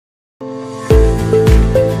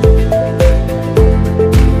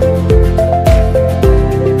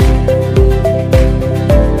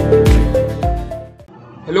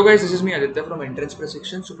guys, this is me Aditya from Entrance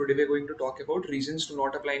Precision. So today we're going to talk about reasons to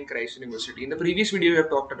not apply in Christ University. In the previous video, we have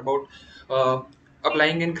talked about uh,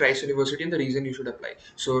 applying in Christ University and the reason you should apply.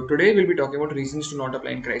 So today we'll be talking about reasons to not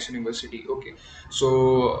apply in Christ University. Okay.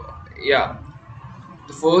 So yeah,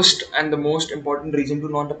 the first and the most important reason to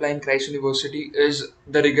not apply in Christ University is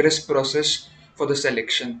the rigorous process for the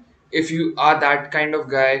selection. If you are that kind of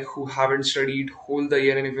guy who haven't studied whole the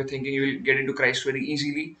year and if you're thinking you will get into Christ very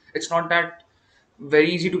easily, it's not that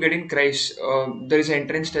very easy to get in Christ. There is an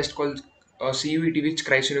entrance test called CUET, which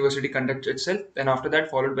Christ University conducts itself, and after that,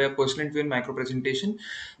 followed by a personal interview and micro presentation.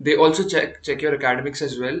 They also check your academics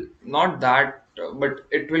as well. Not that, but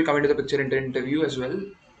it will come into the picture in the interview as well.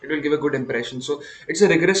 It will give a good impression. So it's a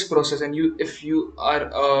rigorous process, and if you are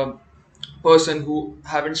a person who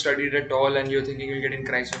haven't studied at all and you're thinking you'll get in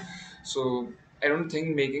Christ, so I don't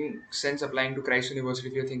think making sense applying to Christ University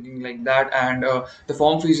if you're thinking like that. And the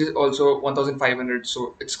form fees is also 1,500,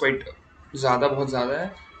 so it's quite ज़्यादा बहुत ज़्यादा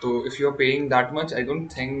है. So if you're paying that much, I don't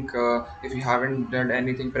think if you haven't done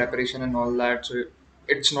anything preparation and all that, so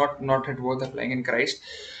it's not worth applying in Christ.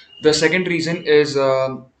 The second reason is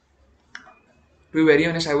to be very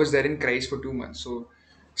honest, I was there in Christ for 2 months. So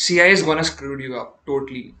CI is gonna screw you up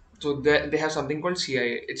totally. So they have something called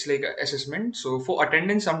CIA. It's like an assessment. So for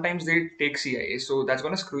attendance, sometimes they take CIA. So that's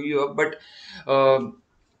gonna screw you up. But uh,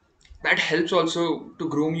 that helps also to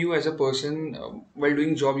groom you as a person. While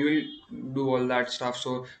doing job, you will do all that stuff.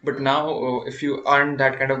 So but now, if you aren't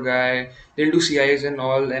that kind of guy, they'll do CIs and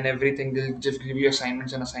all and everything. They'll just give you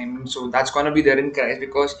assignments and assignments. So that's gonna be there in Christ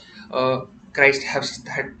because Christ has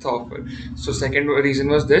that offer. So second reason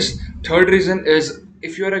was this. Third reason is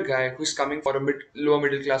if you're a guy who's coming for a lower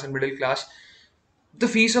middle class and middle class, the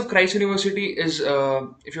fees of Christ University is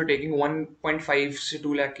if you're taking 1.5 to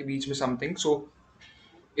 2 lakh ke beech mein something. So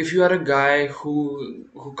if you are a guy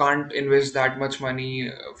who can't invest that much money,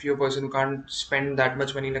 if you're a person who can't spend that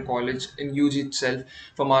much money in a college in UG itself,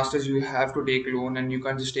 for masters you have to take loan and you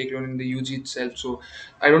can't just take loan in the UG itself. So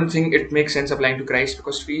I don't think it makes sense applying to Christ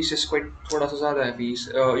because fees is quite thoda sa zyada hai fees.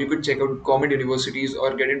 You could check out government universities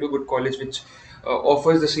or get into a good college which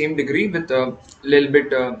offers the same degree with a little bit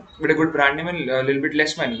with a good brand name and a little bit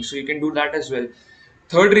less money. So you can do that as well.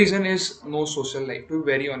 Third reason is no social life. To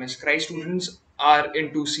be very honest, Christ students are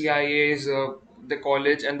into CIAs, the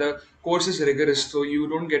college, and the course is rigorous, so you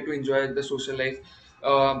don't get to enjoy the social life.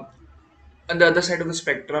 Um, on the other side of the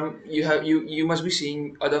spectrum, you must be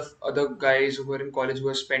seeing other guys who are in college who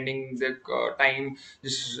are spending their time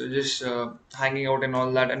just hanging out and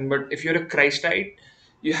all that. And but if you're a Christite,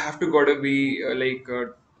 you have to gotta be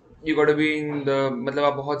you gotta be in the मतलब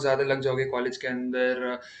आप बहुत ज़्यादा लग जाओगे college के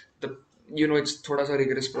अंदर the it's थोड़ा सा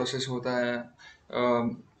rigorous process होता है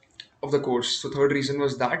of the course. So third reason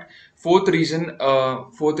was that. Fourth reason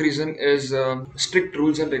is strict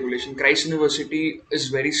rules and regulation. Christ University is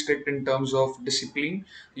very strict in terms of discipline.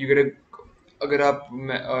 You get a अगर आप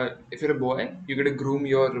if you're a boy, you get to groom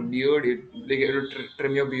your beard, you get to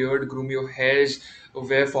trim your beard, groom your hairs,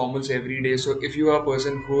 wear formals every day. So if you are a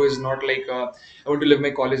person who is not like I want to live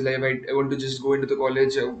my college life, I want to just go into the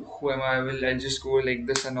college, who am I? Will I just go like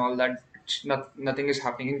this and all that? Nothing is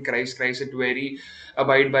happening in Christ. It very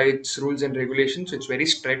abide by its rules and regulations. So it's very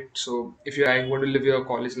strict. So if you I want to live your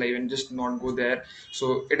college life and just not go there,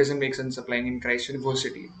 so it doesn't make sense applying in Christ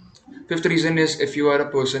University. Fifth reason is if you are a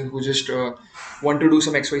person who just want to do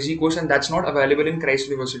some XYZ course and that's not available in Christ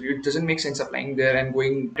University, it doesn't make sense applying there and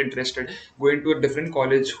going interested, going to a different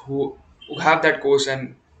college who have that course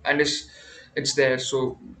and it's there.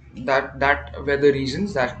 So that were the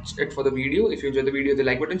reasons. That's it for the video. If you enjoyed the video, the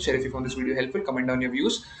like button, share if you found this video helpful, comment down your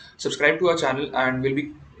views, subscribe to our channel, and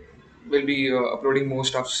we'll be uploading more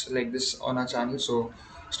stuffs like this on our channel. So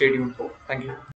stay tuned. Thank you.